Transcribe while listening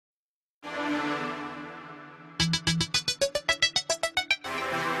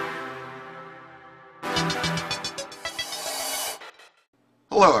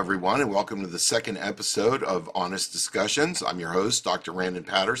Hello, everyone, and welcome to the second episode of Honest Discussions. I'm your host, Dr. Randon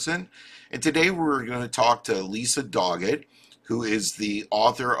Patterson, and today we're going to talk to Lisa Doggett, who is the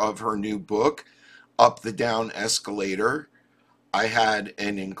author of her new book, Up the Down Escalator. I had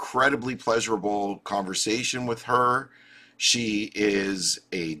an incredibly pleasurable conversation with her. She is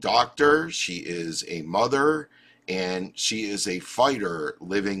a doctor, she is a mother, and she is a fighter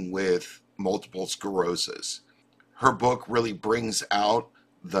living with multiple sclerosis. Her book really brings out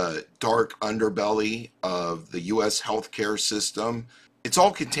the dark underbelly of the U.S. healthcare system. It's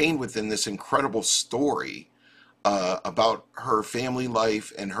all contained within this incredible story about her family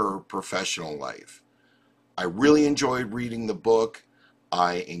life and her professional life. I really enjoyed reading the book.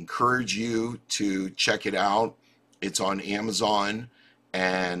 I encourage you to check it out. It's on Amazon,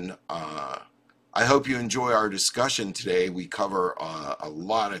 and I hope you enjoy our discussion today. We cover a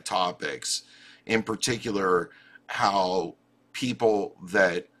lot of topics, in particular, how people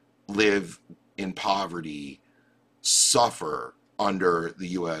that live in poverty suffer under the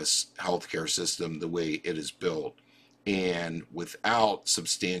U.S. healthcare system the way it is built. And without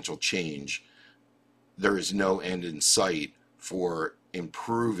substantial change, there is no end in sight for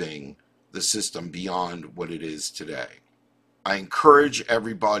improving the system beyond what it is today. I encourage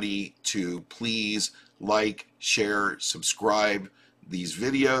everybody to please like, share, subscribe these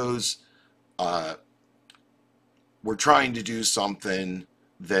videos. We're trying to do something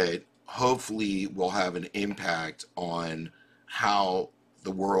that hopefully will have an impact on how the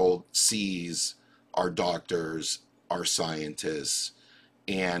world sees our doctors, our scientists,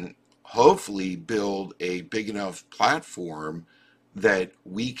 and hopefully build a big enough platform that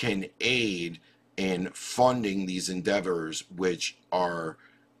we can aid in funding these endeavors, which are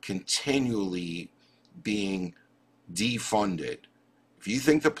continually being defunded. If you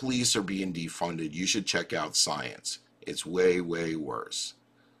think the police are being defunded, you should check out science. It's way, way worse.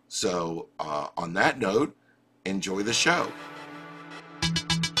 So on that note, enjoy the show.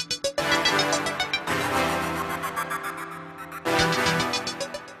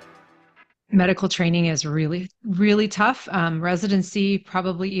 Medical training is really, really tough. Residency,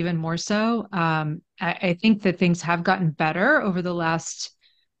 probably even more so. I think that things have gotten better over the last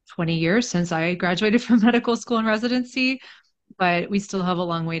 20 years since I graduated from medical school and residency, but we still have a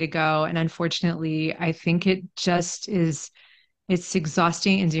long way to go. And unfortunately, I think it just is, it's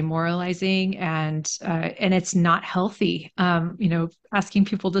exhausting and demoralizing, and it's not healthy. Asking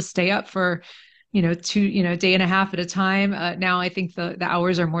people to stay up for day and a half at a time. Now I think the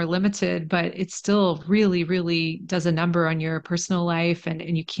hours are more limited, but it still really, really does a number on your personal life,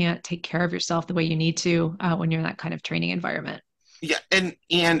 and you can't take care of yourself the way you need to when you're in that kind of training environment. Yeah, and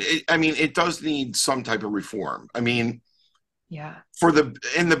it does need some type of reform. Yeah.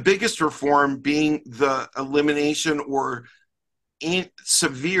 The biggest reform being the elimination or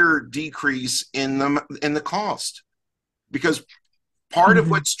severe decrease in the cost, because part of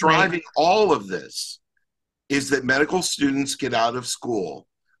what's driving Right. all of this is that medical students get out of school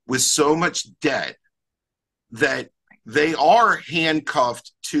with so much debt that they are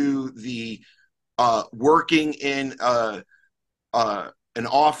handcuffed to the working in an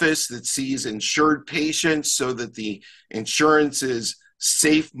office that sees insured patients so that the insurance is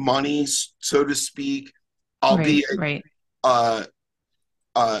safe money, so to speak, Right. albeit Right. uh,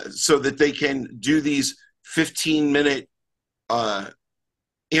 so that they can do these 15-minute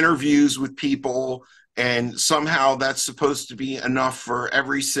interviews with people, and somehow that's supposed to be enough for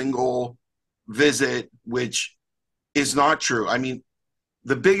every single visit, which is not true.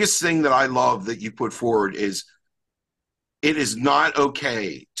 The biggest thing that I love that you put forward is it is not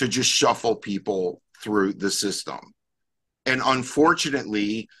okay to just shuffle people through the system. And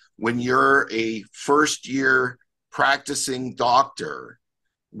unfortunately, when you're a first year practicing doctor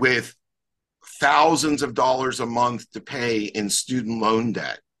with thousands of dollars a month to pay in student loan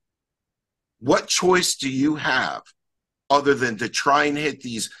debt, what choice do you have other than to try and hit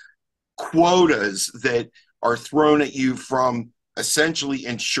these quotas that are thrown at you from essentially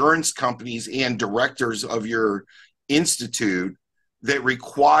insurance companies and directors of your institute that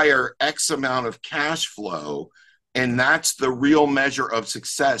require X amount of cash flow? And that's the real measure of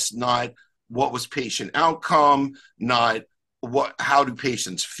success, not what was patient outcome, not how do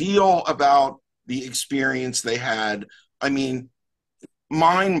patients feel about the experience they had.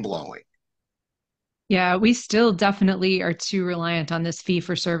 Mind blowing. Yeah, we still definitely are too reliant on this fee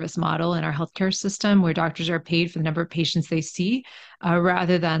for service model in our healthcare system, where doctors are paid for the number of patients they see,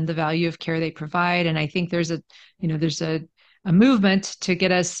 rather than the value of care they provide. And I think there's a movement to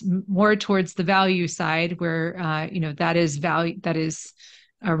get us more towards the value side, where that is value, that is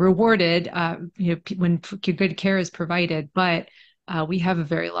rewarded when good care is provided. But we have a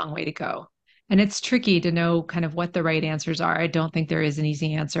very long way to go. And it's tricky to know kind of what the right answers are. I don't think there is an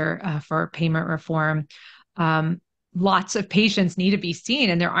easy answer for payment reform. Um, Lots of patients need to be seen,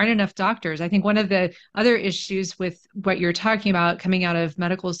 and there aren't enough doctors. I think one of the other issues with what you're talking about coming out of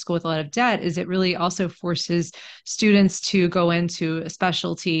medical school with a lot of debt is it really also forces students to go into a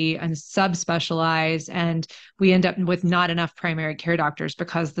specialty and subspecialize, and we end up with not enough primary care doctors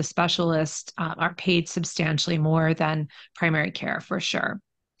because the specialists are paid substantially more than primary care for sure.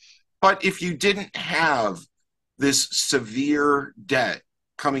 But if you didn't have this severe debt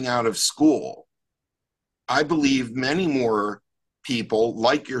coming out of school, I believe many more people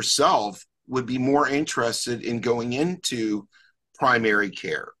like yourself would be more interested in going into primary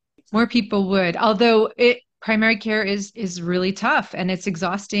care. More people would, although primary care is really tough and it's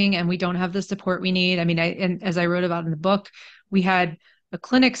exhausting, and we don't have the support we need. I mean, and as I wrote about in the book, we had a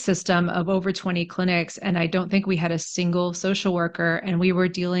clinic system of over 20 clinics, and I don't think we had a single social worker, and we were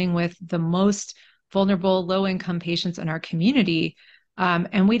dealing with the most vulnerable, low income patients in our community,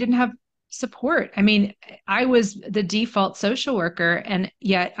 and we didn't have support. I mean, I was the default social worker, and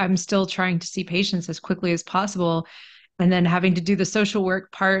yet I'm still trying to see patients as quickly as possible, and then having to do the social work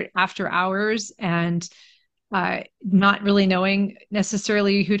part after hours, and not really knowing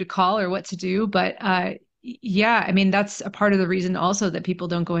necessarily who to call or what to do. But yeah, I mean, that's a part of the reason also that people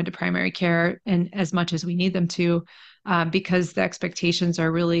don't go into primary care and as much as we need them to, because the expectations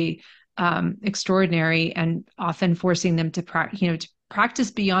are really extraordinary, and often forcing them to to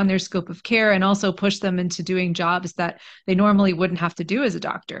practice beyond their scope of care, and also push them into doing jobs that they normally wouldn't have to do as a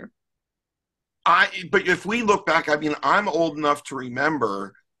doctor. But if we look back, I mean, I'm old enough to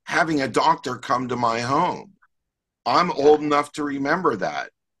remember having a doctor come to my home. I'm Yeah. old enough to remember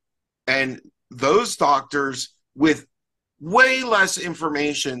that. And those doctors with way less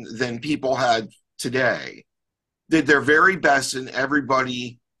information than people had today did their very best, and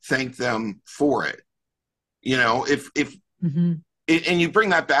everybody thanked them for it. You know, if Mm-hmm. and you bring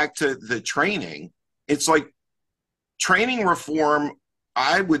that back to the training, it's like training reform,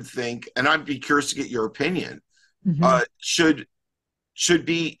 I would think, and I'd be curious to get your opinion, Mm-hmm. should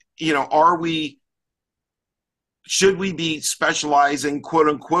be, you know, are we should we be specializing, quote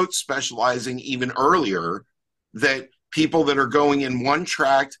unquote, specializing even earlier, that people that are going in one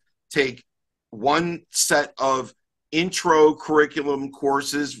track take one set of intro curriculum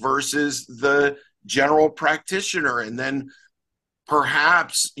courses versus the general practitioner, and then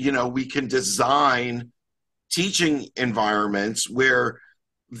perhaps, you know, we can design teaching environments where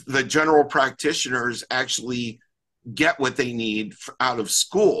the general practitioners actually get what they need out of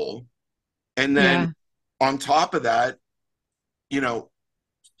school, and then Yeah. on top of that, you know,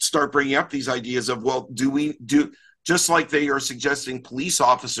 start bringing up these ideas of, well, do we do, just like they are suggesting police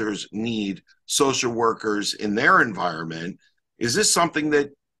officers need social workers in their environment, is this something that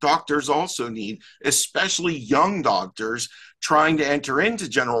doctors also need, especially young doctors trying to enter into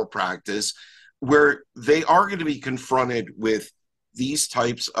general practice, where they are going to be confronted with these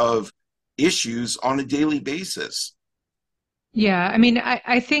types of issues on a daily basis? Yeah, I mean,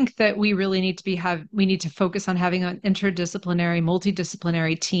 I think that we really need to we need to focus on having an interdisciplinary,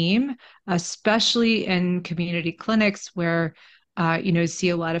 multidisciplinary team, especially in community clinics where see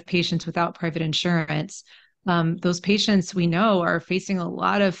a lot of patients without private insurance. Those patients we know are facing a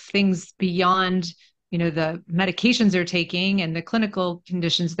lot of things beyond, the medications they're taking and the clinical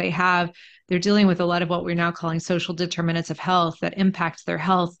conditions they have. They're dealing with a lot of what we're now calling social determinants of health that impact their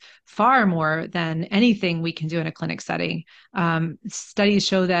health far more than anything we can do in a clinic setting. Studies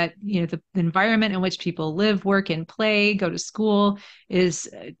show that the environment in which people live, work, and play, go to school, is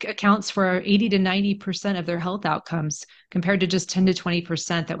accounts for 80 to 90% of their health outcomes, compared to just 10 to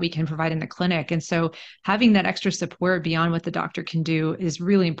 20% that we can provide in the clinic. And so having that extra support beyond what the doctor can do is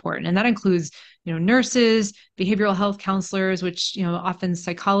really important, and that includes nurses, behavioral health counselors, which often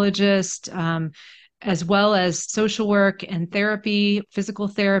psychologists, as well as social work and therapy, physical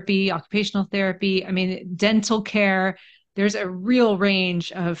therapy, occupational therapy. I mean, dental care. There's a real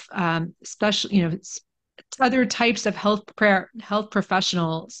range of other types of health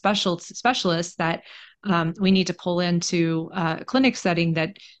professional specialists that we need to pull into a clinic setting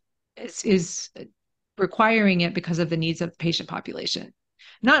that is requiring it because of the needs of the patient population.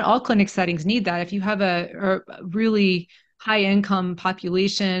 Not all clinic settings need that. If you have a really high income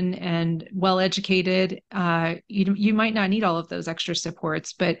population and well educated, you might not need all of those extra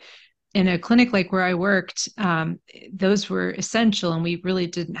supports. But in a clinic like where I worked, those were essential, and we really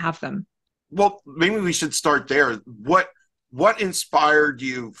didn't have them. Well, maybe we should start there. What inspired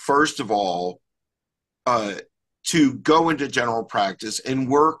you, first of all, uh, to go into general practice and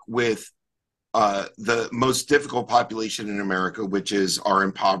work with the most difficult population in America, which is our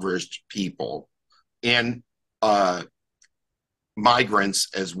impoverished people and uh, migrants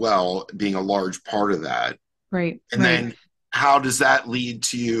as well, being a large part of that. Right, And right. then how does that lead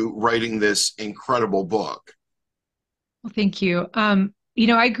to you writing this incredible book? Well, thank you.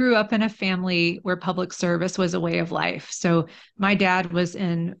 I grew up in a family where public service was a way of life. So my dad was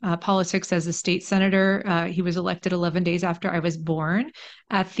in politics as a state senator. He was elected 11 days after I was born.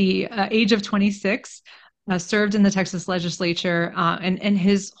 At the age of 26, served in the Texas legislature, and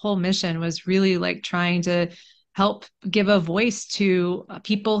his whole mission was really like trying to help give a voice to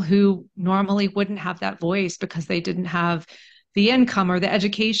people who normally wouldn't have that voice because they didn't have the income or the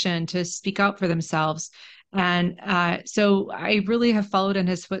education to speak out for themselves. And so I really have followed in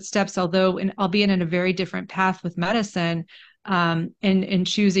his footsteps, albeit in a very different path with medicine, in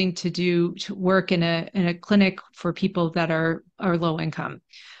choosing to work in a clinic for people that are low income.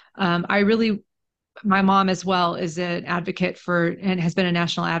 I really My mom as well is an advocate for and has been a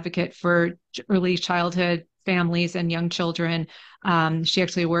national advocate for early childhood families and young children. She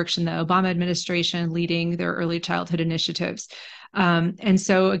actually works in the Obama administration leading their early childhood initiatives. And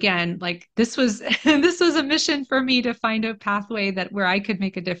so again, like this was this was a mission for me to find a pathway that where I could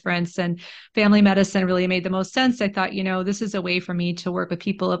make a difference. And family medicine really made the most sense. I thought, this is a way for me to work with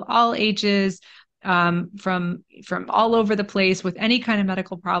people of all ages, from all over the place with any kind of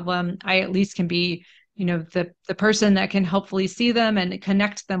medical problem. I at least can be, the person that can hopefully see them and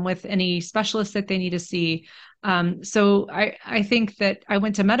connect them with any specialist that they need to see. So I think that I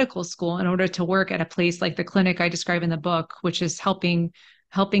went to medical school in order to work at a place like the clinic I describe in the book, which is helping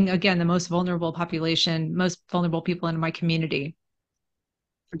again the most vulnerable population, most vulnerable people in my community.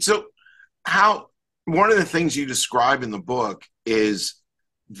 And so, how one of the things you describe in the book is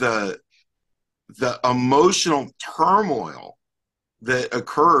the the emotional turmoil that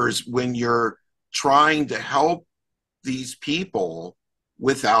occurs when you're trying to help these people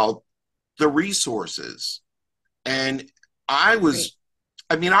without the resources. And I Right. was,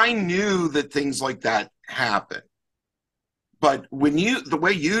 I mean, I knew that things like that happen, but the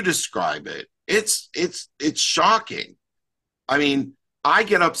way you describe it, it's shocking. I mean, I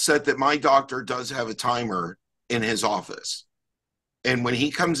get upset that my doctor does have a timer in his office. And when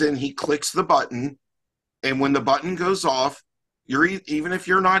he comes in, he clicks the button. And when the button goes off, even if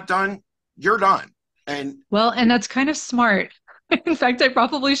you're not done, you're done. And Well, and that's kind of smart. In fact, I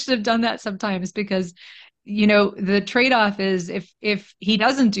probably should have done that sometimes because, the trade-off is if he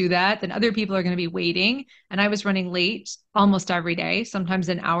doesn't do that, then other people are going to be waiting. And I was running late almost every day, sometimes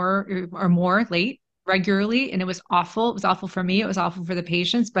an hour or more late regularly, and it was awful. It was awful for me. It was awful for the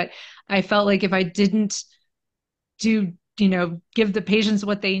patients. But I felt like if I didn't give the patients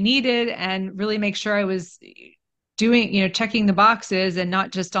what they needed and really make sure I was doing, checking the boxes and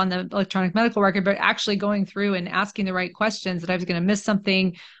not just on the electronic medical record, but actually going through and asking the right questions, that I was going to miss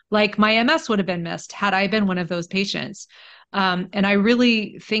something like my MS would have been missed had I been one of those patients. And I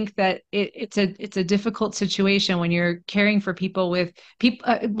really think that it's a difficult situation when you're caring for people with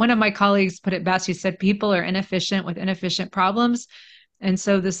people. One of my colleagues put it best. He said, people are inefficient with inefficient problems. And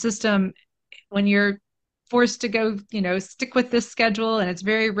so the system, when you're forced to go, stick with this schedule and it's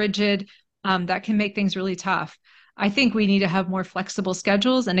very rigid, that can make things really tough. I think we need to have more flexible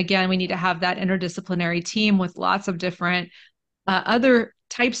schedules. And again, we need to have that interdisciplinary team with lots of different other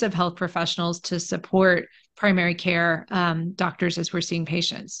types of health professionals to support primary care doctors as we're seeing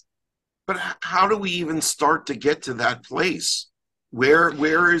patients. but how do we even start to get to that place?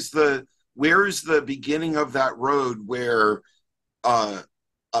 Where is the beginning of that road where uh,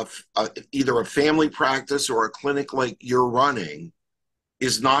 either a family practice or a clinic like you're running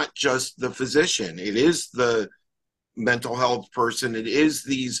is not just the physician, it is the mental health person, it is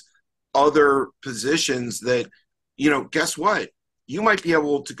these other positions that, guess what? You might be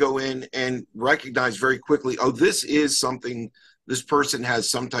able to go in and recognize very quickly, oh, this is something, this person has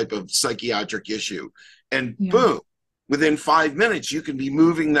some type of psychiatric issue. And Yeah. boom, within 5 minutes, you can be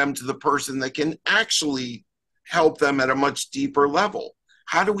moving them to the person that can actually help them at a much deeper level.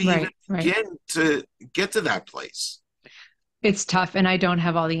 How do we even Right, right. begin to get to that place? It's tough, and I don't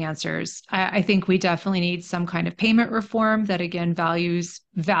have all the answers. I think we definitely need some kind of payment reform that, again, values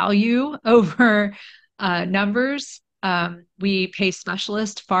value over numbers. We pay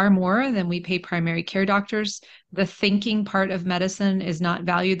specialists far more than we pay primary care doctors. The thinking part of medicine is not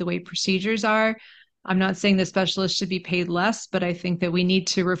valued the way procedures are. I'm not saying the specialists should be paid less, but I think that we need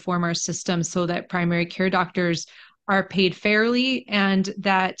to reform our system so that primary care doctors are paid fairly and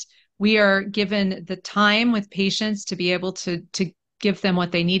that we are given the time with patients to be able to give them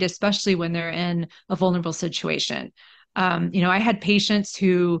what they need, especially when they're in a vulnerable situation. I had patients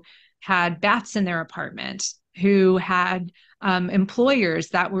who had bats in their apartment, who had employers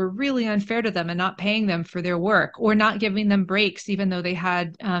that were really unfair to them and not paying them for their work or not giving them breaks, even though they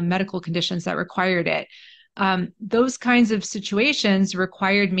had medical conditions that required it. Those kinds of situations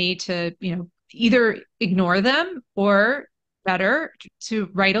required me to, either ignore them or better to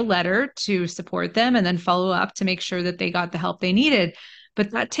write a letter to support them and then follow up to make sure that they got the help they needed.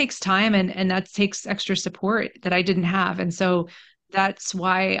 But that takes time and that takes extra support that I didn't have. And so that's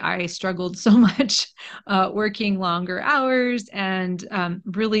why I struggled so much working longer hours and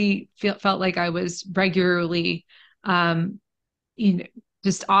really felt like I was regularly, um, you know,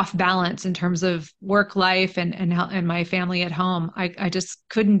 just off balance in terms of work life and my family at home. I just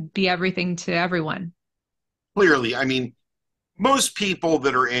couldn't be everything to everyone. Clearly, I mean, most people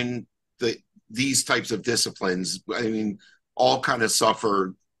that are in these types of disciplines, I mean, all kind of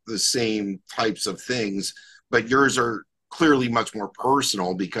suffer the same types of things, but yours are clearly much more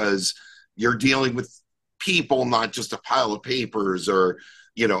personal because you're dealing with people, not just a pile of papers or,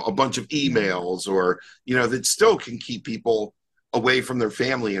 a bunch of emails or, that still can keep people away from their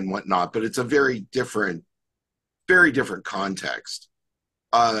family and whatnot. But it's a very different context.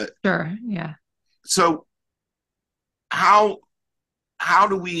 Sure. Yeah. So how how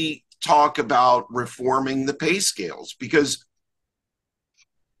do we talk about reforming the pay scales? Because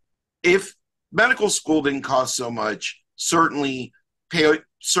if medical school didn't cost so much, certainly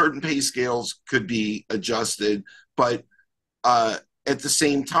certain pay scales could be adjusted. But at the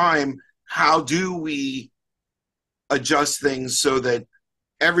same time, how do we adjust things so that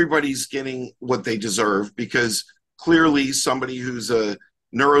everybody's getting what they deserve? Because clearly somebody who's a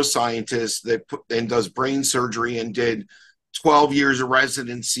neuroscientist and does brain surgery and did 12 years of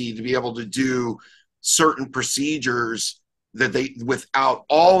residency to be able to do certain procedures that they, without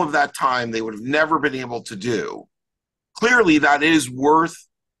all of that time, they would have never been able to do. Clearly, that is worth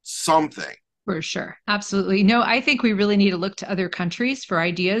something. For sure. Absolutely. No, I think we really need to look to other countries for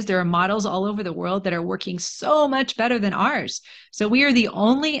ideas. There are models all over the world that are working so much better than ours. So we are the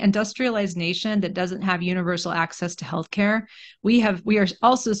only industrialized nation that doesn't have universal access to healthcare. We are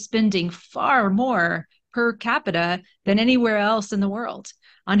also spending far more per capita than anywhere else in the world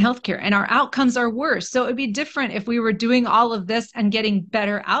on healthcare, and our outcomes are worse. So it'd be different if we were doing all of this and getting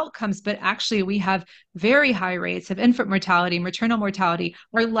better outcomes, but actually we have very high rates of infant mortality, maternal mortality.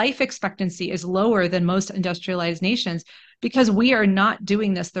 Our life expectancy is lower than most industrialized nations because we are not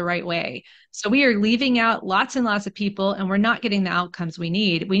doing this the right way. So we are leaving out lots and lots of people and we're not getting the outcomes we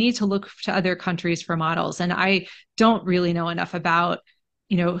need. We need to look to other countries for models. And I don't really know enough about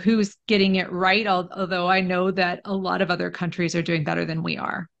who's getting it right, although I know that a lot of other countries are doing better than we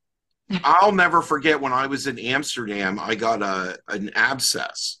are. I'll never forget when I was in Amsterdam, I got an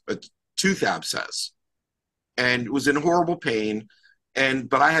abscess, a tooth abscess, and was in horrible pain.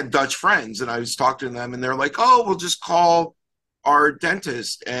 But I had Dutch friends, and I was talking to them, and they're like, "Oh, we'll just call our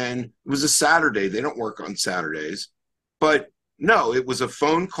dentist." And it was a Saturday; they don't work on Saturdays. But no, it was a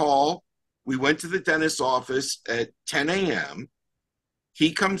phone call. We went to the dentist's office at 10 a.m.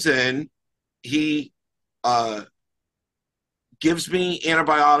 He comes in, he gives me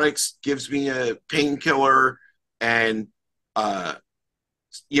antibiotics, gives me a painkiller, and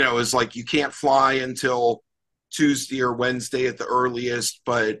is like, you can't fly until Tuesday or Wednesday at the earliest,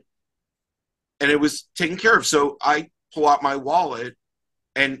 and it was taken care of. So I pull out my wallet,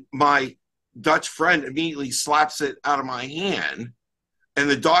 and my Dutch friend immediately slaps it out of my hand. And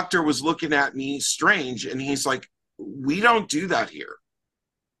the doctor was looking at me strange, and he's like, "We don't do that here."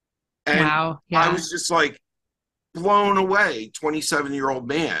 And Wow. I Yeah. was just like blown away, 27-year-old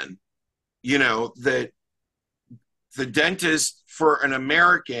man, that the dentist for an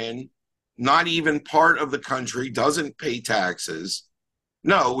American, not even part of the country, doesn't pay taxes.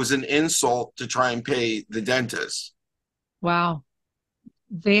 No, it was an insult to try and pay the dentist. Wow.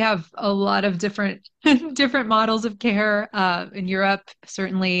 They have a lot of different different models of care in Europe,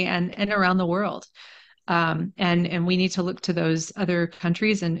 certainly, and around the world. And we need to look to those other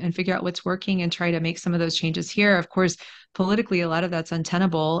countries and figure out what's working and try to make some of those changes here. Of course, politically, a lot of that's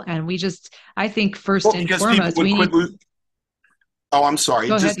untenable. And I think first Well, and because people foremost, would we quit need, losing. Oh, I'm sorry.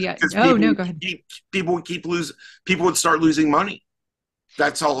 go ahead. Just Yeah. because Oh, no, go ahead. people would keep losing, people would start losing money.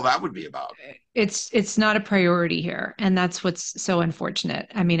 That's all that would be about. It's not a priority here, and that's what's so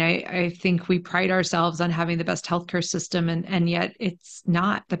unfortunate. I mean, I think we pride ourselves on having the best healthcare system, and yet it's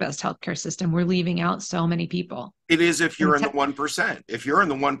not the best healthcare system. We're leaving out so many people. It is if you're And in the 1%. If you're in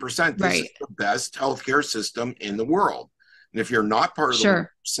the 1%, this is right, the best healthcare system in the world. And if you're not part of the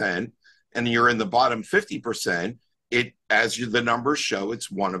sure, 1% and you're in the bottom 50%, the numbers show,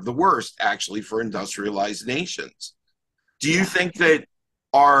 it's one of the worst actually for industrialized nations. Do you yeah. think that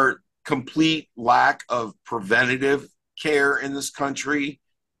our complete lack of preventative care in this country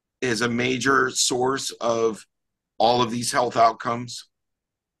is a major source of all of these health outcomes?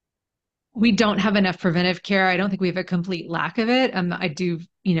 We don't have enough preventive care. I don't think we have a complete lack of it. I do,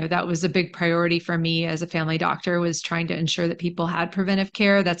 that was a big priority for me as a family doctor, was trying to ensure that people had preventive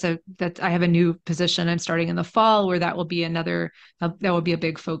care. I have a new position I'm starting in the fall where that will be that will be a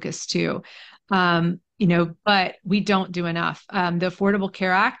big focus too. But we don't do enough. The Affordable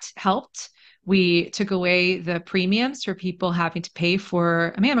Care Act helped. We took away the premiums for people having to pay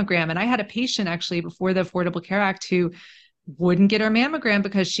for a mammogram. And I had a patient actually before the Affordable Care Act who wouldn't get her mammogram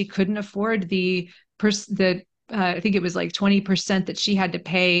because she couldn't afford I think it was like 20% that she had to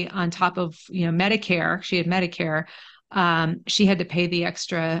pay on top of, Medicare. She had Medicare. She had to pay the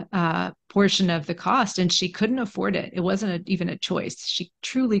extra portion of the cost, and she couldn't afford it. It wasn't even a choice. She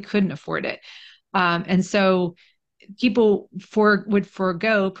truly couldn't afford it. And so people would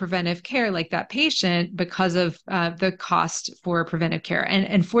forego preventive care like that patient because of the cost for preventive care.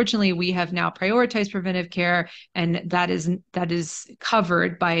 And fortunately, we have now prioritized preventive care, and that is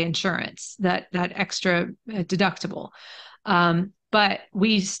covered by insurance, that extra deductible. But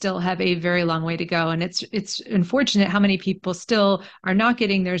we still have a very long way to go, and it's unfortunate how many people still are not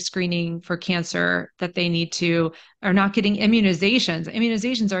getting their screening for cancer that they need to, are not getting immunizations.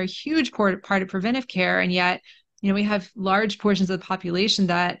 Immunizations are a huge part of preventive care, and yet we have large portions of the population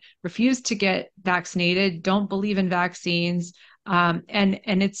that refuse to get vaccinated, don't believe in vaccines. And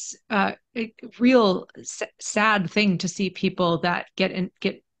it's a real sad thing to see people that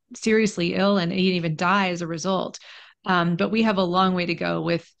get seriously ill and even die as a result. But we have a long way to go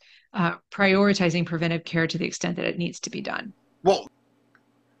with prioritizing preventive care to the extent that it needs to be done. Well,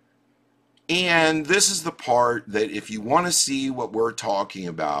 and this is the part that if you want to see what we're talking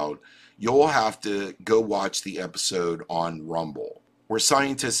about, you'll have to go watch the episode on Rumble, where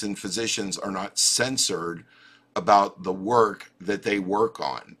scientists and physicians are not censored about the work that they work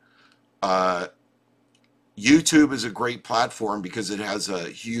on. Uh, YouTube is a great platform because it has a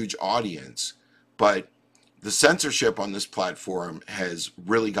huge audience, but the censorship on this platform has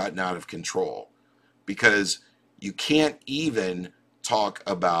really gotten out of control because you can't even talk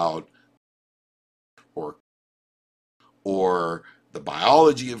about or or the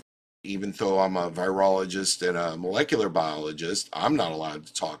biology of, even though I'm a virologist and a molecular biologist, I'm not allowed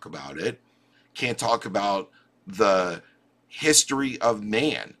to talk about it. Can't talk about the history of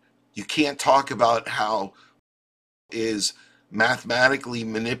man. You can't talk about how is mathematically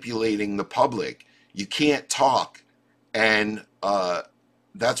manipulating the public. You can't talk. And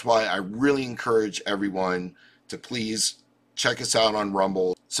that's why I really encourage everyone to please check us out on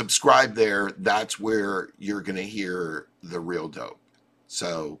Rumble. Subscribe there. That's where you're going to hear the real dope.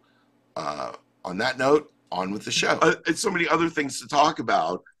 So, on that note, on with the show. It's so many other things to talk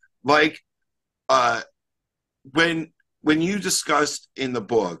about. Like uh, when you discussed in the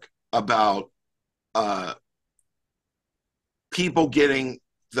book about uh, people getting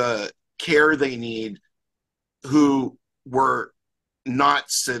the care they need who were not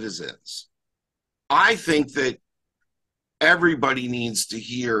citizens, I think that everybody needs to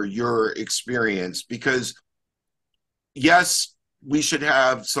hear your experience because, yes, we should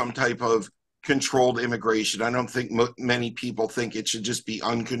have some type of controlled immigration. I don't think many people think it should just be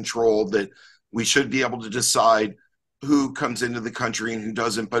uncontrolled, that we should be able to decide who comes into the country and who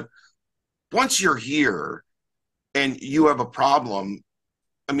doesn't. But once you're here and you have a problem,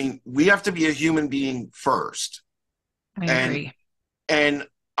 I mean, we have to be a human being first. I And agree. and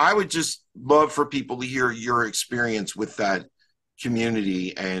I would just love for people to hear your experience with that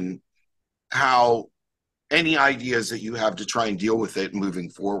community and how any ideas that you have to try and deal with it moving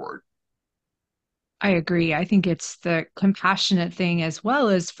forward. I agree. I think it's the compassionate thing as well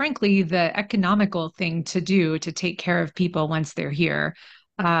as, frankly, the economical thing to do to take care of people once they're here,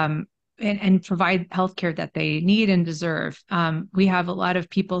 and provide healthcare that they need and deserve. We have a lot of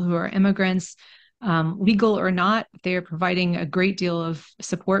people who are immigrants, legal or not. They are providing a great deal of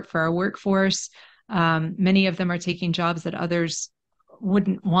support for our workforce. Many of them are taking jobs that others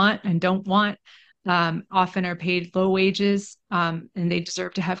wouldn't want and don't want, often are paid low wages, and they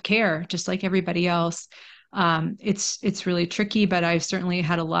deserve to have care just like everybody else. It's really tricky, but I've certainly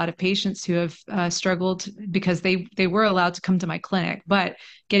had a lot of patients who have struggled because they were allowed to come to my clinic, but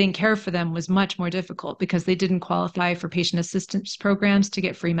getting care for them was much more difficult because they didn't qualify for patient assistance programs to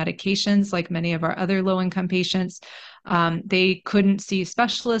get free medications like many of our other low income patients. They couldn't see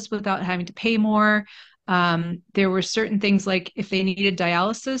specialists without having to pay more. There were certain things like if they needed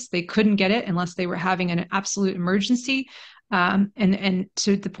dialysis, they couldn't get it unless they were having an absolute emergency. And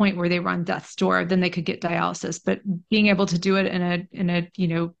to the point where they were on death's door, then they could get dialysis. But being able to do it in a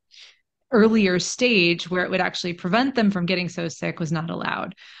earlier stage where it would actually prevent them from getting so sick was not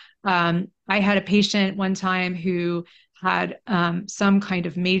allowed. I had a patient one time who had some kind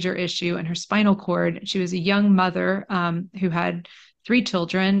of major issue in her spinal cord. She was a young mother who had three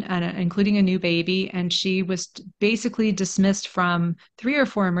children, and including a new baby, and she was basically dismissed from three or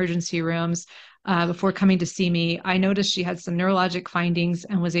four emergency rooms before coming to see me. I noticed she had some neurologic findings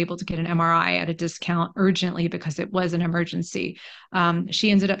and was able to get an MRI at a discount urgently because it was an emergency.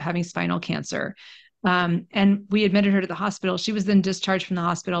 She ended up having spinal cancer. And we admitted her to the hospital. She was then discharged from the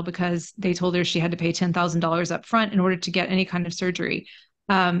hospital because they told her she had to pay $10,000 up front in order to get any kind of surgery.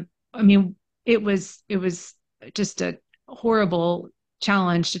 I mean, it was just a horrible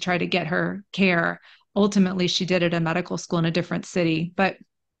challenge to try to get her care. Ultimately, she did it at a medical school in a different city, but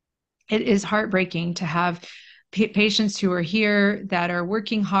it is heartbreaking to have patients who are here that are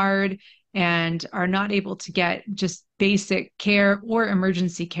working hard and are not able to get just basic care or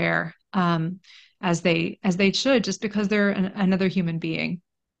emergency care as they should, just because they're another human being.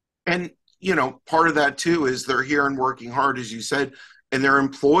 And, part of that too is they're here and working hard, as you said, and their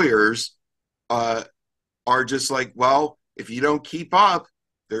employers uh, are just like, well, if you don't keep up,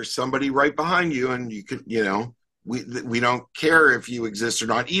 there's somebody right behind you, and you could, we don't care if you exist or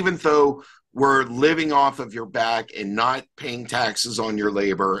not, even though we're living off of your back and not paying taxes on your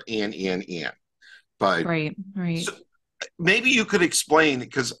labor and. But Right, right. so maybe you could explain,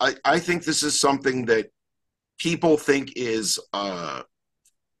 because I think this is something that people think is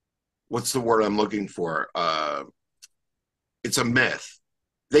what's the word I'm looking for? It's a myth.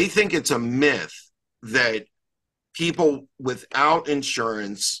 They think it's a myth that people without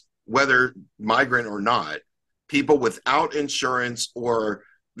insurance, whether migrant or not, people without insurance or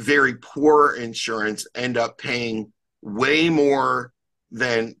very poor insurance end up paying way more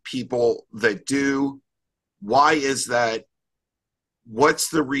than people that do. Why is that? What's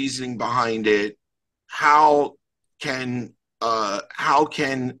the reasoning behind it? How can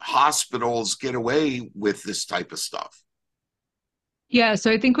hospitals get away with this type of stuff? Yeah,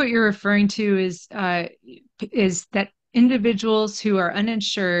 so I think what you're referring to is that individuals who are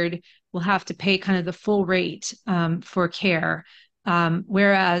uninsured will have to pay kind of the full rate for care,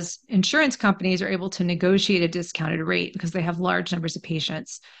 whereas insurance companies are able to negotiate a discounted rate because they have large numbers of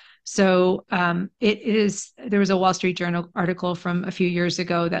patients. So there was a Wall Street Journal article from a few years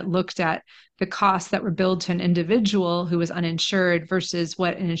ago that looked at the costs that were billed to an individual who was uninsured versus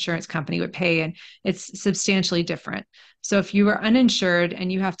what an insurance company would pay, and it's substantially different. So if you are uninsured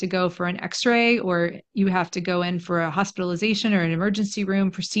and you have to go for an x-ray or you have to go in for a hospitalization or an emergency room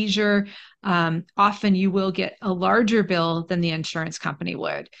procedure, often you will get a larger bill than the insurance company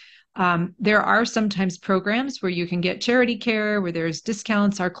would. There are sometimes programs where you can get charity care, where there's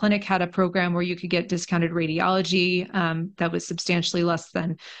discounts. Our clinic had a program where you could get discounted radiology that was substantially less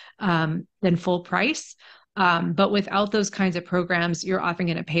than full price. But without those kinds of programs, you're often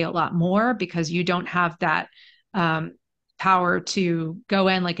going to pay a lot more because you don't have that power to go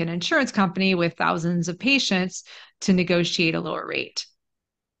in like an insurance company with thousands of patients to negotiate a lower rate.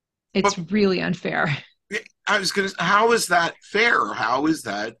 But It's really unfair. I was going to, how is that fair? How is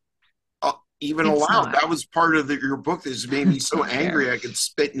that even It's allowed? not. That was part of your book that just made me It's so not fair. angry I could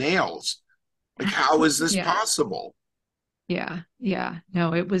spit nails. Like, how is this Yeah. possible? Yeah, yeah.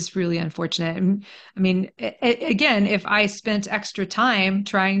 No, it was really unfortunate. And I mean, again, if I spent extra time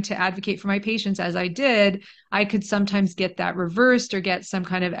trying to advocate for my patients as I did, I could sometimes get that reversed or get some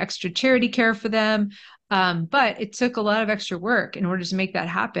kind of extra charity care for them. But it took a lot of extra work in order to make that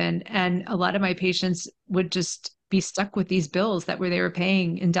happen. And a lot of my patients would just be stuck with these bills that they were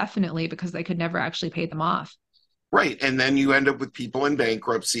paying indefinitely because they could never actually pay them off. Right. And then you end up with people in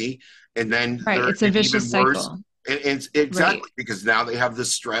bankruptcy, and then Right. they're It's a and vicious even worse. cycle. And exactly, Right. because now they have the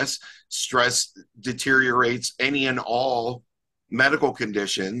stress. Stress deteriorates any and all medical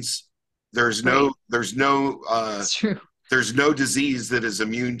conditions. There's no Right. there's no It's true. there's no disease that is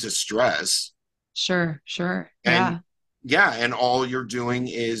immune to stress. Sure. Sure. And Yeah. yeah, and all you're doing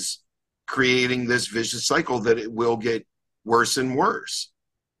is creating this vicious cycle that it will get worse and worse.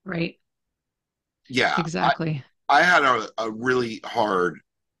 Right. Yeah, Exactly. I had a really a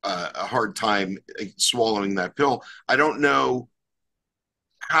hard time swallowing that pill. I don't know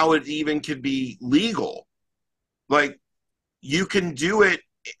how it even could be legal. Like, you can do it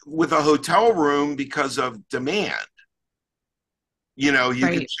with a hotel room because of demand. You can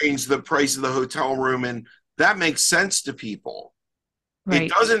Right. change the price of the hotel room, and that makes sense to people. It Right.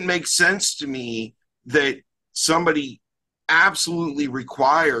 doesn't make sense to me that somebody absolutely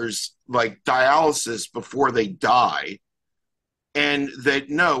requires like dialysis before they die, and that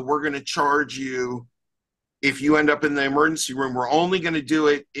no, we're going to charge you if you end up in the emergency room, we're only going to do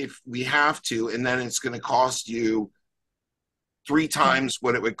it if we have to, and then it's going to cost you three Yeah. times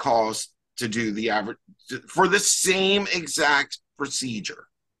what it would cost to do the average for the same exact procedure.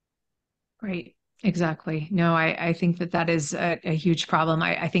 Right. Exactly. No, I think that that is a huge problem.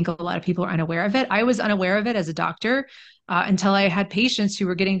 I think a lot of people are unaware of it. I was unaware of it as a doctor until I had patients who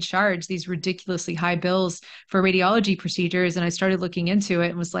were getting charged these ridiculously high bills for radiology procedures. And I started looking into it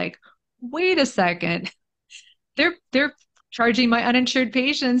and was like, wait a second, they're charging my uninsured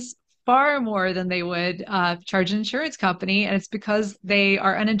patients far more than they would charge an insurance company. And it's because they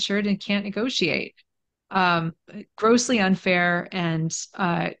are uninsured and can't negotiate. Um, Grossly unfair and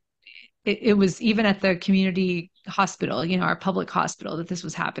it was even at the community hospital, our public hospital, that this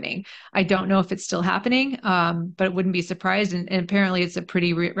was happening. I don't know if it's still happening, but it wouldn't be surprised. And apparently, it's a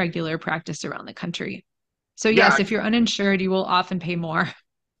pretty regular practice around the country. So, Yeah, yes, if you're uninsured, you will often pay more.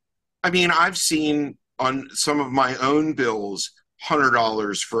 I mean, I've seen on some of my own bills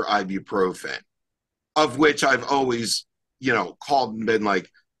 $100 for ibuprofen, of which I've always, called and been like,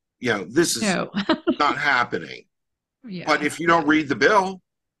 this is No. not happening. But Yeah. if you don't Yeah. read the bill,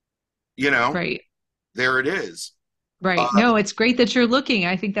 you know, Right. there it is. Uh, Right. No, it's great that you're looking.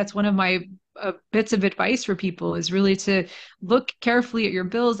 I think that's one of my bits of advice for people is really to look carefully at your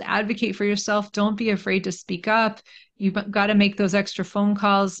bills, advocate for yourself. Don't be afraid to speak up. You've got to make those extra phone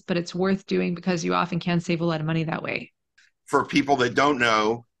calls, but it's worth doing because you often can save a lot of money that way. for people that don't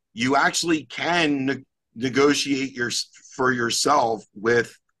know, you actually can negotiate for yourself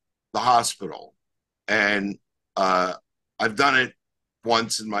with the hospital. And I've done it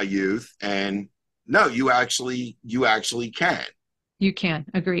once in my youth, and no, you actually can. You can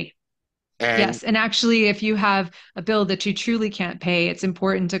agree. And Yes. And actually, if you have a bill that you truly can't pay, it's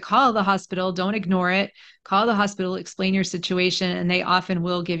important to call the hospital. Don't ignore it. Call the hospital, explain your situation, and they often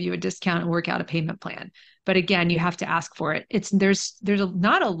will give you a discount and work out a payment plan. But again, you have to ask for it.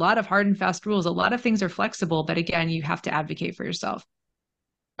 Not a lot of hard and fast rules. A lot of things are flexible, but again, you have to advocate for yourself.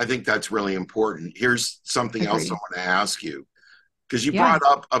 I think that's really important. Here's something else I Agreed. want to ask you, because you Yeah. brought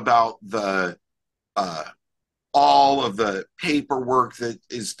up about the uh, all of the paperwork that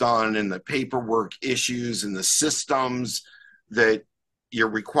is done and the paperwork issues and the systems that you're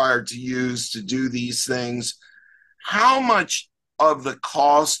required to use to do these things. How much of the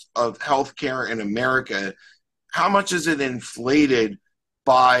cost of healthcare in America, how much is it inflated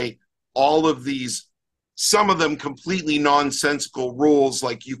by all of these, some of them completely nonsensical rules,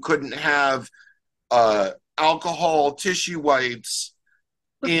 like you couldn't have alcohol tissue wipes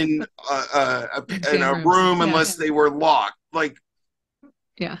in in a Exam rooms. room Yeah. unless they were locked. Like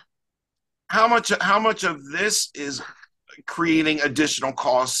Yeah. how much of this is creating additional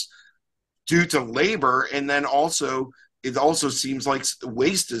costs due to labor, and then also it also seems like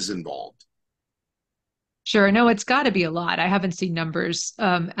waste is involved. Sure. No, it's got to be a lot. I haven't seen numbers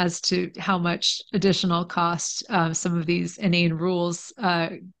as to how much additional cost some of these inane rules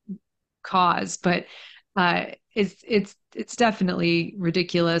cause, but it's definitely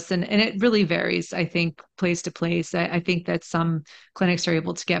ridiculous, and it really varies. I think place to place. I think that some clinics are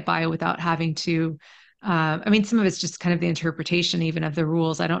able to get by without having to. I mean, some of it's just kind of the interpretation even of the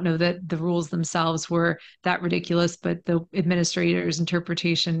rules. I don't know that the rules themselves were that ridiculous, but the administrator's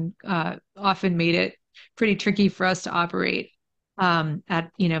interpretation often made it pretty tricky for us to operate at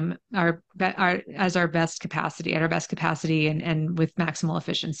our best capacity and with maximal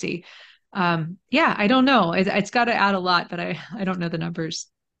efficiency. Yeah, I don't know. It's got to add a lot, but I don't know the numbers.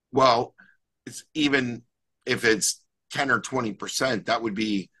 Well, it's even if it's 10 or 20%, that would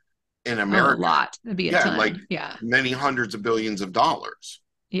be in Oh, a America, lot. That'd be a yeah, like ton. Yeah, many hundreds of billions of dollars.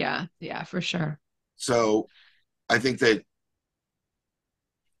 yeah, yeah, for sure. So I think that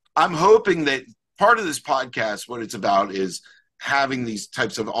I'm hoping that part of this podcast, what it's about is having these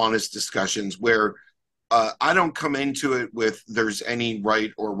types of honest discussions where I don't come into it with there's any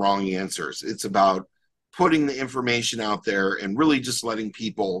right or wrong answers. It's about putting the information out there and really just letting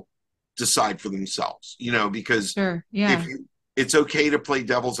people decide for themselves, because Sure. if Yeah. you, it's okay to play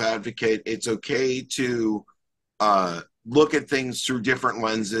devil's advocate, it's okay to look at things through different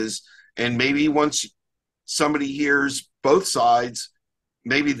lenses. And maybe once somebody hears both sides,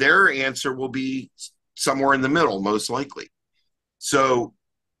 maybe their answer will be somewhere in the middle, most likely. So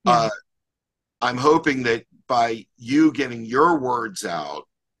Yeah. uh, I'm hoping that by you getting your words out,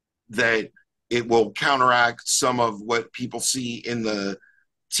 that it will counteract some of what people see in the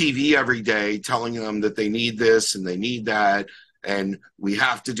TV every day, telling them that they need this and they need that, and we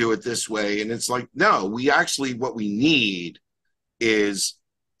have to do it this way. And it's like, no, what we need is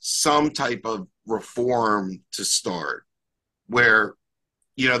some type of reform to start where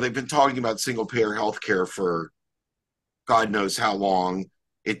they've been talking about single payer healthcare for God knows how long.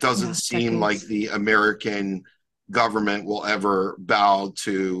 It doesn't Yeah, seem like decades. the American government will ever bow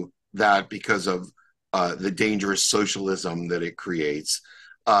to that because of the dangerous socialism that it creates.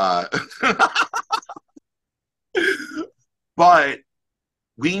 Uh, but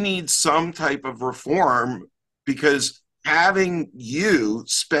we need some type of reform because having you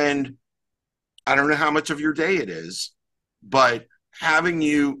spend, I don't know how much of your day it is, but having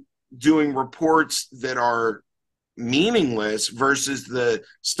you doing reports that are meaningless versus the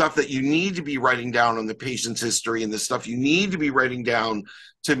stuff that you need to be writing down on the patient's history and the stuff you need to be writing down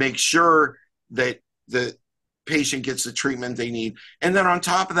to make sure that the patient gets the treatment they need. And then on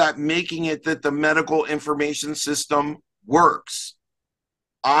top of that, making it that the medical information system works.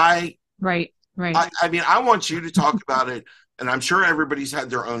 I Right, right. I mean, I want you to talk about it, and I'm sure everybody's had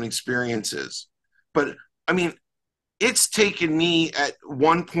their own experiences. But I mean, it's taken me at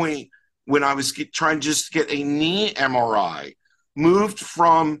one point when I was trying just to get a knee MRI, moved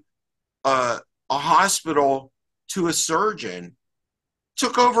from a hospital to a surgeon,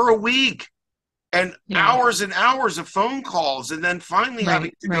 took over a week Yeah, and hours of phone calls, and then finally having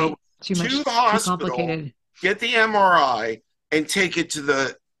right, to go right. Too to much, the too hospital, complicated. get the MRI, and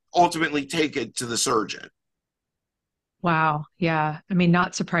ultimately take it to the surgeon. Wow. Yeah. I mean,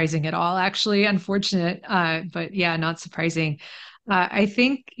 not surprising at all, actually. Unfortunate. But yeah, not surprising. I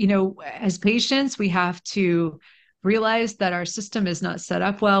think, as patients, we have to realize that our system is not set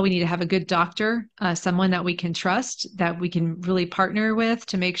up well. We need to have a good doctor, someone that we can trust, that we can really partner with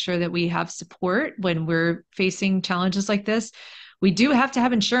to make sure that we have support when we're facing challenges like this. We do have to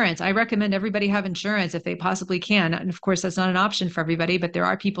have insurance. I recommend everybody have insurance if they possibly can. And of course, that's not an option for everybody, but there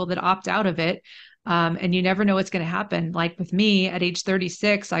are people that opt out of it, and you never know what's going to happen. Like with me at age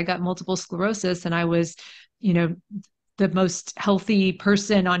 36, I got multiple sclerosis and I was, you know, the most healthy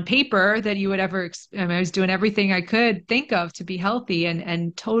person on paper that you would ever. I mean, I was doing everything I could think of to be healthy,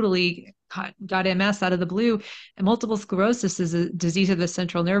 and totally got MS out of the blue. And multiple sclerosis is a disease of the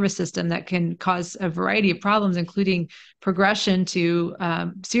central nervous system that can cause a variety of problems, including progression to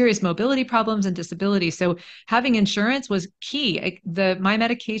serious mobility problems and disability. So having insurance was key. My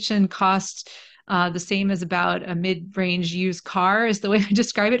medication cost the same as about a mid-range used car is the way I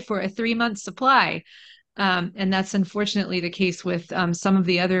describe it, for a 3 month supply. And that's unfortunately the case with some of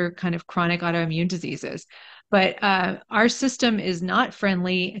the other kind of chronic autoimmune diseases. But our system is not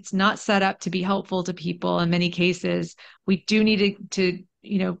friendly. It's not set up to be helpful to people in many cases. We do need to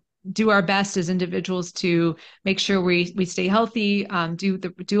do our best as individuals to make sure we stay healthy,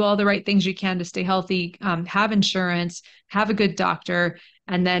 do all the right things you can to stay healthy, have insurance, have a good doctor,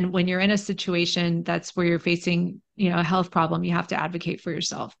 and then when you're in a situation that's where you're facing a health problem, you have to advocate for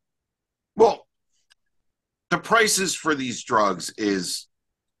yourself. Well, the prices for these drugs is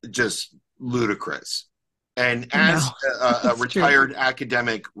just ludicrous. And I know. as a It's true. retired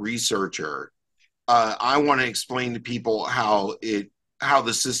academic researcher, I want to explain to people how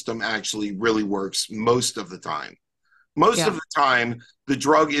the system actually really works most of the time. Most of Yeah. the time, the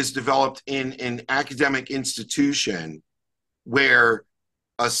drug is developed in an academic institution where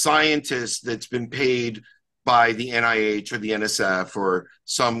a scientist that's been paid by the NIH or the NSF or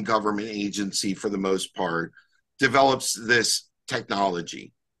some government agency for the most part develops this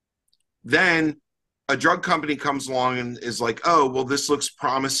technology. Then a drug company comes along and is like, oh, well, this looks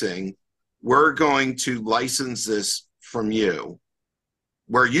promising. We're going to license this from you,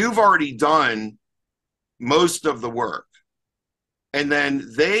 where you've already done most of the work. And then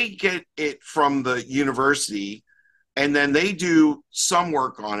they get it from the university, and then they do some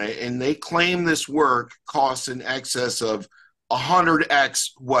work on it, and they claim this work costs in excess of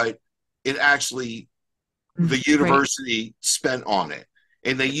 100x what it actually the Right. university spent on it.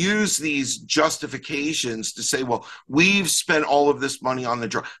 And they use these justifications to say, well, we've spent all of this money on the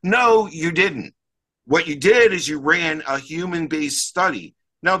drug. No, you didn't. What you did is you ran a human based study.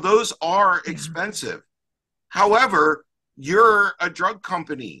 Now, those are Yeah. expensive. However, you're a drug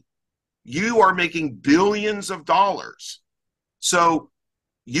company, you are making billions of dollars. So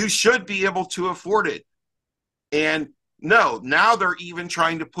you should be able to afford it. And no, now they're even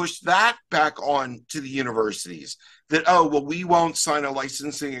trying to push that back on to the universities that, oh, well, we won't sign a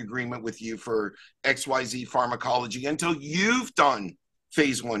licensing agreement with you for XYZ pharmacology until you've done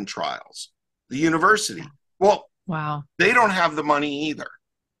phase 1 trials. The Yeah. university. Well, Wow. they don't have the money either.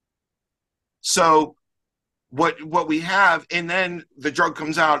 So what we have, and then the drug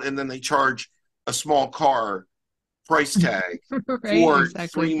comes out and then they charge a small car price tag Right. for Exactly.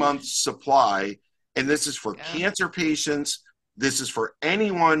 3 months supply. And this is for Yeah. cancer patients. This is for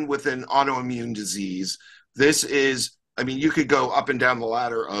anyone with an autoimmune disease. This is I mean, you could go up and down the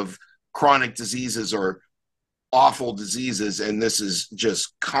ladder of chronic diseases or awful diseases, and this is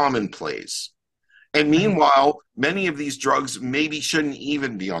just commonplace. And Right. meanwhile, many of these drugs maybe shouldn't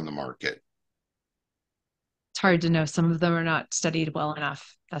even be on the market. It's hard to know. Some of them are not studied well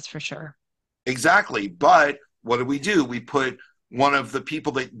enough. That's for sure. Exactly. But what do? We put one of the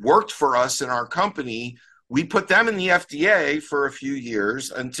people that worked for us in our company, we put them in the FDA for a few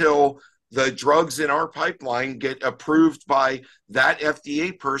years until the drugs in our pipeline get approved by that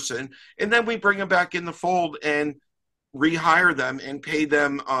FDA person. And then we bring them back in the fold and rehire them and pay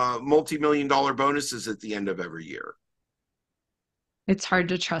them multi-million dollar bonuses at the end of every year. It's hard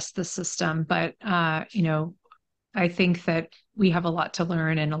to trust the system, but I think that we have a lot to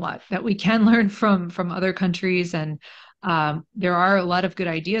learn and a lot that we can learn from other countries. And there are a lot of good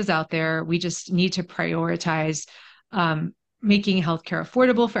ideas out there. We just need to prioritize making healthcare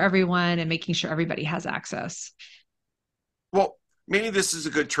affordable for everyone and making sure everybody has access. Well, maybe this is a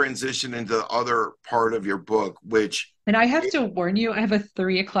good transition into the other part of your book, which And I have to warn you, I have a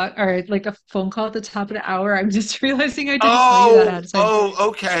 3 o'clock or like a phone call at the top of the hour. I'm just realizing I didn't tell you that ahead of time.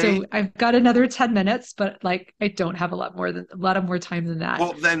 okay. So I've got another 10 minutes, but like I don't have a lot of more time than that.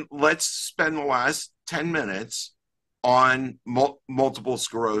 Well, then let's spend the last 10 minutes on multiple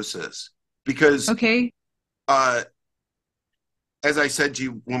sclerosis because, Okay. uh, as I said to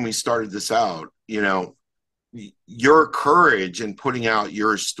you when we started this out, your courage in putting out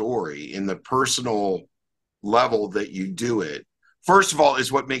your story in the personal level that you do it, first of all,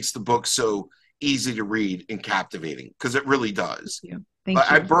 is what makes the book so easy to read and captivating because it really Thank does. you. Thank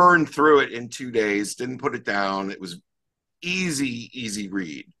I you. burned through it in 2 days, didn't put it down. It was easy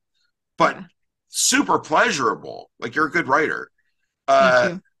read, but Yeah. super pleasurable. Like you're a good writer. Thank Uh,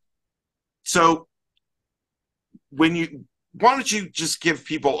 you. so when you why don't you just give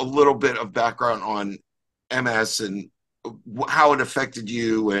people a little bit of background on MS and how it affected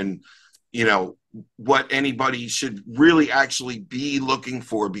you and you know what anybody should really actually be looking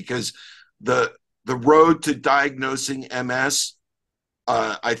for because the road to diagnosing MS,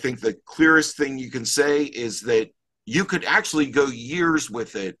 I think the clearest thing you can say is that you could actually go years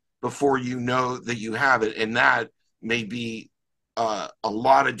with it before you know that you have it, and that may be a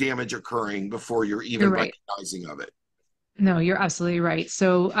lot of damage occurring before you're You're even right. recognizing of it. No, you're absolutely right.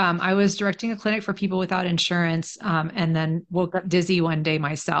 So I was directing a clinic for people without insurance, and then woke up dizzy one day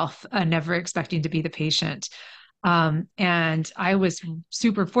myself, never expecting to be the patient. And I was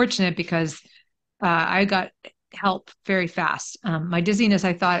super fortunate because I got help very fast. My dizziness,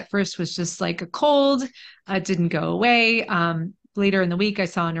 I thought at first was just like a cold. It didn't go away. Later in the week, I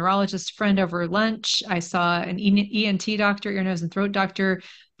saw a neurologist friend over lunch. I saw an ENT doctor, ear, nose, and throat doctor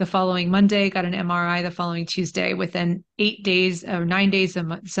the following Monday, got an MRI the following Tuesday. Within 8 days or 9 days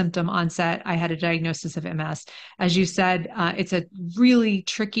of symptom onset, I had a diagnosis of MS. As you said, it's a really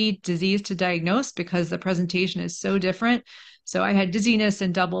tricky disease to diagnose because the presentation is so different. So I had dizziness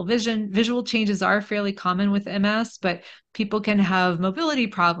and double vision. Visual changes are fairly common with MS, but people can have mobility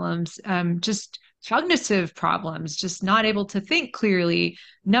problems, just cognitive problems, just not able to think clearly.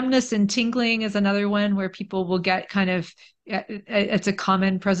 Numbness and tingling is another one where people will get kind of, it's a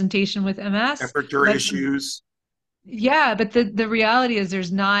common presentation with MS. Temperature But issues. yeah, but the reality is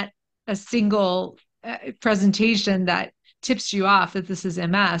there's not a single presentation that tips you off that this is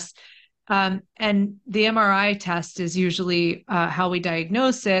MS. And the MRI test is usually how we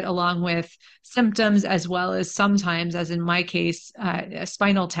diagnose it, along with symptoms, as well as sometimes, as in my case, a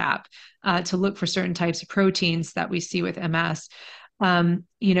spinal tap to look for certain types of proteins that we see with MS.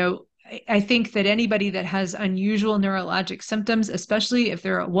 I think that anybody that has unusual neurologic symptoms, especially if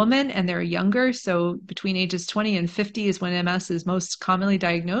they're a woman and they're younger, so between ages 20 and 50 is when MS is most commonly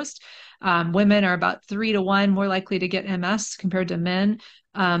diagnosed. Women are about 3 to 1 more likely to get MS compared to men.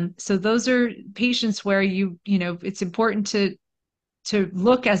 So those are patients where it's important to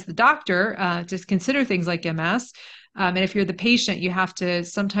look as the doctor to consider things like MS. And if you're the patient, you have to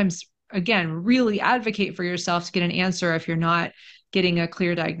sometimes, again, really advocate for yourself to get an answer if you're not getting a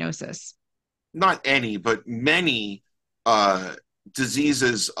clear diagnosis. Not any, but many uh,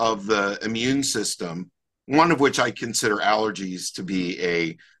 diseases of the immune system, one of which I consider allergies to be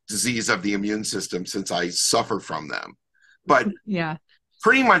a disease of the immune system since I suffer from them. But Yeah.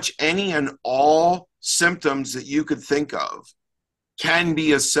 pretty much any and all symptoms that you could think of can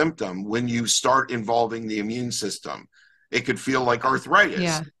be a symptom when you start involving the immune system. It could feel like arthritis.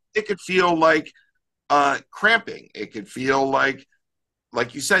 Yeah. It could feel like cramping. It could feel like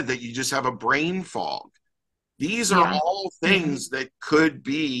you said, that you just have a brain fog. These are Yeah. all Yeah. things that could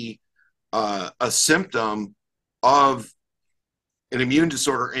be a symptom of an immune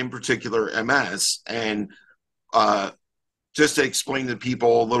disorder, in particular MS. And just to explain to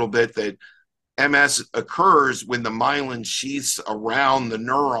people a little bit that MS occurs when the myelin sheaths around the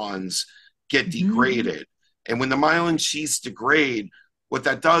neurons get Mhm. degraded. And when the myelin sheaths degrade, what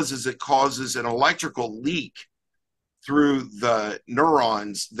that does is it causes an electrical leak through the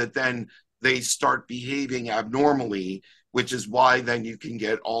neurons that then they start behaving abnormally, which is why then you can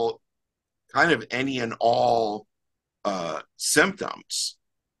get all kind of any and all symptoms.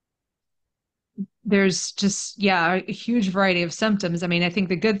 There's just, yeah, a huge variety of symptoms. I mean, I think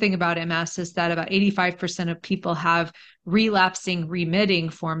the good thing about MS is that about 85% of people have relapsing, remitting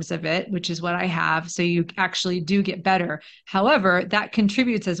forms of it, which is what I have. So you actually do get better. However, that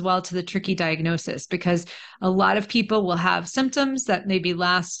contributes as well to the tricky diagnosis because a lot of people will have symptoms that maybe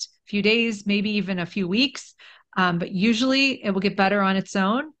last a few days, maybe even a few weeks. But usually it will get better on its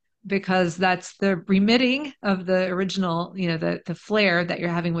own because that's the remitting of the original, the flare that you're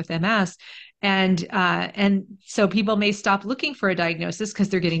having with MS, and so people may stop looking for a diagnosis because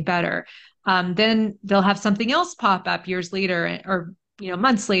they're getting better. Then they'll have something else pop up years later, or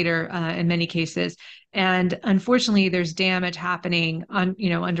months later, in many cases. And unfortunately, there's damage happening on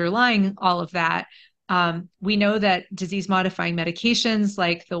underlying all of that. We know that disease modifying medications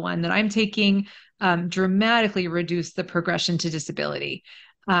like the one that I'm taking dramatically reduce the progression to disability.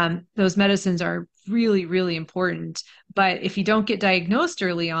 Those medicines are really, really important. But if you don't get diagnosed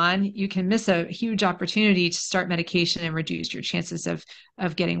early on, you can miss a huge opportunity to start medication and reduce your chances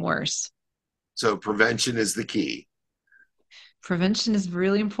of getting worse. So prevention is the key. Prevention is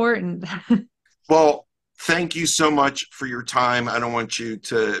really important. Well, thank you so much for your time. I don't want you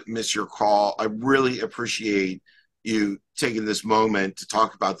to miss your call. I really appreciate you taking this moment to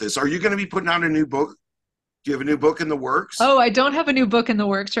talk about this. Are you going to be putting out a new book? Do you have a new book in the works? Oh, I don't have a new book in the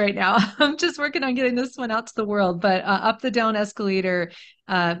works right now. I'm just working on getting this one out to the world. But Up the Down Escalator,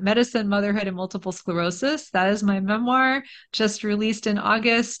 Medicine, Motherhood, and Multiple Sclerosis. That is my memoir, just released in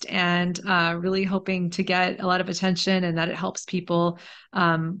August, and really hoping to get a lot of attention and that it helps people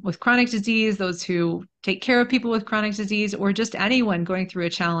with chronic disease, those who take care of people with chronic disease, or just anyone going through a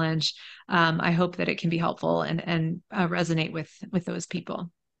challenge. I hope that it can be helpful and resonate with those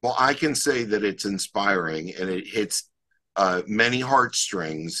people. Well, I can say that it's inspiring and it hits many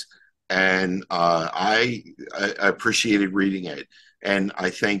heartstrings, and I appreciated reading it. And I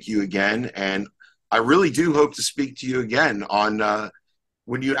thank you again. And I really do hope to speak to you again on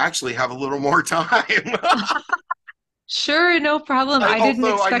when you actually have a little more time. Sure, no problem. I didn't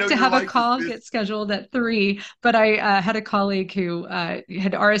Although I know expect to your have a life is call busy. get scheduled at 3, but I had a colleague who had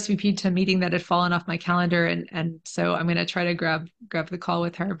RSVP'd to a meeting that had fallen off my calendar, and so I'm going to try to grab the call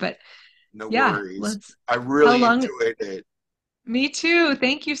with her. But No yeah, worries. let's. I How really long? enjoyed it. Me too.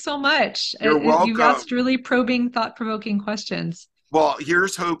 Thank you so much. You're You've asked welcome. really probing, thought-provoking questions. Well,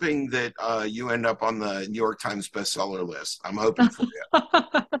 here's hoping that you end up on the New York Times bestseller list. I'm hoping for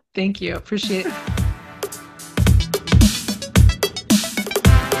you. Thank you. Appreciate it.